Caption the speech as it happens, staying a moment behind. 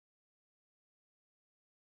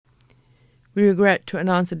We regret to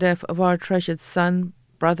announce the death of our treasured son,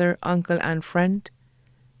 brother, uncle, and friend,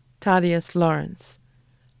 Tadius Lawrence,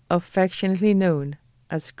 affectionately known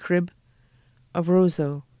as Crib of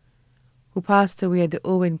Roseau, who passed away at the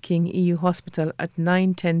Owen King EU Hospital at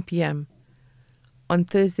 9:10 p.m. on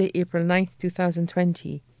Thursday, April 9,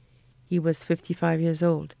 2020. He was 55 years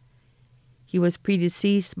old. He was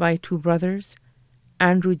predeceased by two brothers,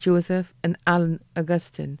 Andrew Joseph and Alan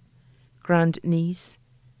Augustine, grandniece,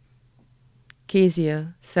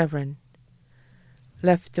 Kezia Severin.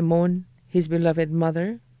 Left to mourn his beloved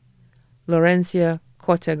mother, Laurencia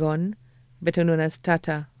Cortagon, better known as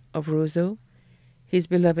Tata of Roseau, his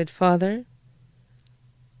beloved father,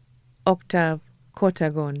 Octave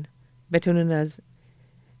Cortagon, better known as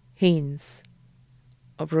Haynes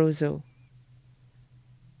of Roseau.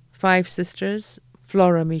 5 sisters,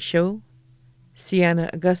 Flora Michaud, Sienna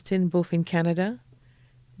Augustine, both in Canada,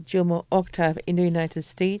 Jomo Octave in the United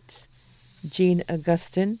States, Jean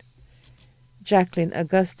Augustine, Jacqueline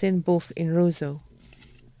Augustine, both in Roseau.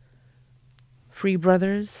 3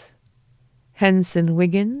 brothers, Henson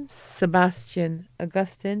Wiggins, Sebastian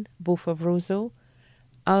Augustine, both of Roseau,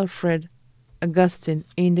 Alfred Augustine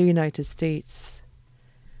in the United States.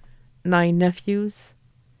 9 nephews,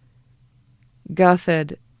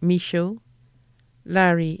 Garthard Michaud,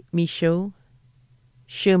 Larry Michaud,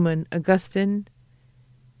 Sherman Augustine,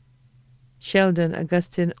 Sheldon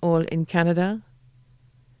Augustine, all in Canada,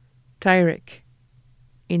 Tyrick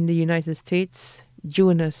in the United States,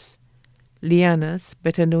 Jonas Lianas,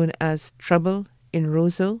 better known as Trouble, in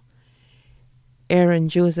Roseau, Aaron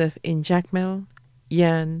Joseph in Jacmel,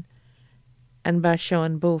 Jan and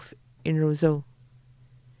Bashon, both in Roseau.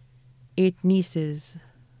 8 nieces,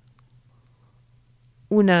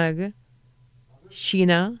 Unag,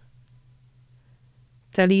 Sheena,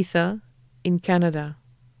 Talitha in Canada,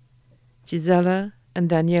 Gisela and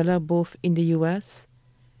Daniela, both in the U.S.,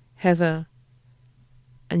 Heather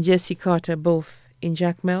and Jessie Carter, both in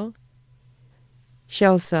Jacmel,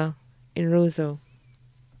 Shelsa in Roseau.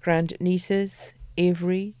 Grandnieces,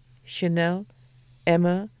 Avery, Chanel,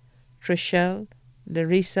 Emma, Trishelle,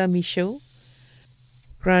 Larissa Michaud.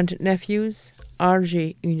 Grandnephews,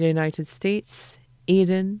 RJ in the United States,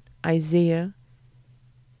 Aiden, Isaiah,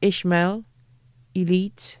 Ishmael,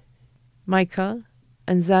 Elite, Micah,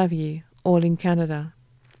 and Xavier, all in Canada.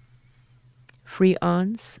 3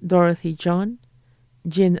 aunts, Dorothy John,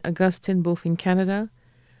 Jin Augustine, both in Canada,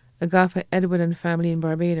 Agatha Edward and family in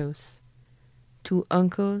Barbados. 2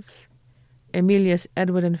 uncles, Emilius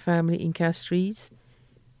Edward and family in Castries,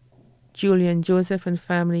 Julian Joseph and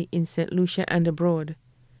family in St. Lucia and abroad.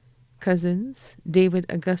 Cousins, David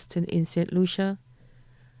Augustine in St. Lucia,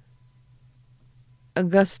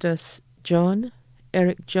 Augustus John,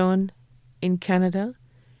 Eric John in Canada,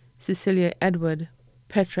 Cecilia Edward,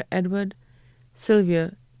 Petra Edward,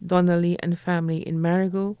 Sylvia Donnelly and family in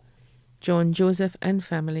Marigot, John Joseph and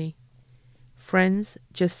family. Friends,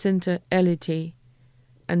 Jacinta Elite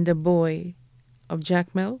and the boy of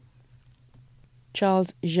Jacmel,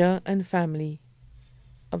 Charles Jean and family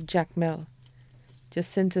of Jacmel,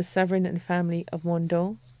 Jacinta Severin and family of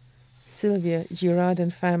Mondon, Sylvia Girard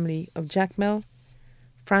and family of Jacmel,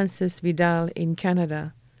 Francis Vidal in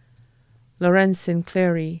Canada, Laurencin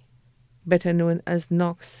Clary, better known as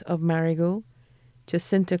Knox of Marigot,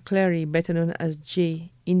 Jacinta Clary, better known as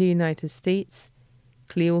J in the United States,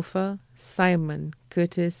 Cleofa, Simon,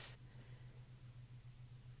 Curtis,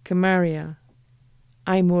 Camaria,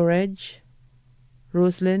 Imorej,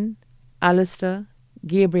 Roslyn, Alistair,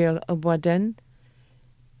 Gabriel of Boisden,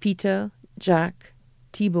 Peter, Jack,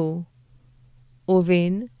 Thibault,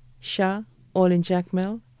 Ovain, Shah, all in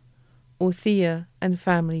Jacmel, Othea and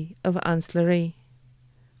family of Anse-Larrey.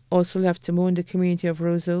 Also left to mourn the community of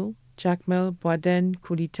Roseau, Jacmel, Boisden,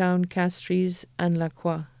 Coolitown, Castries, and La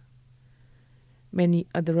Croix. Many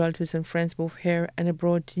other relatives and friends, both here and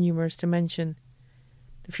abroad, too numerous to mention.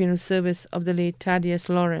 The funeral service of the late Tadius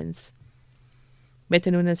Lawrence,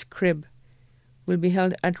 better known as Crib, will be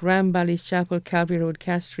held at Rambally's Chapel, Calvary Road,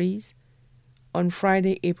 Castries, on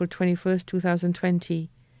Friday, April 21st, 2020,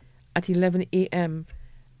 at 11 a.m.,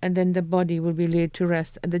 and then the body will be laid to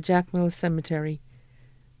rest at the Jacmel Cemetery.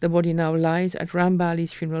 The body now lies at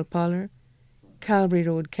Rambally's Funeral Parlour, Calvary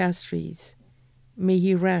Road, Castries. May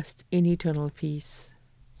he rest in eternal peace.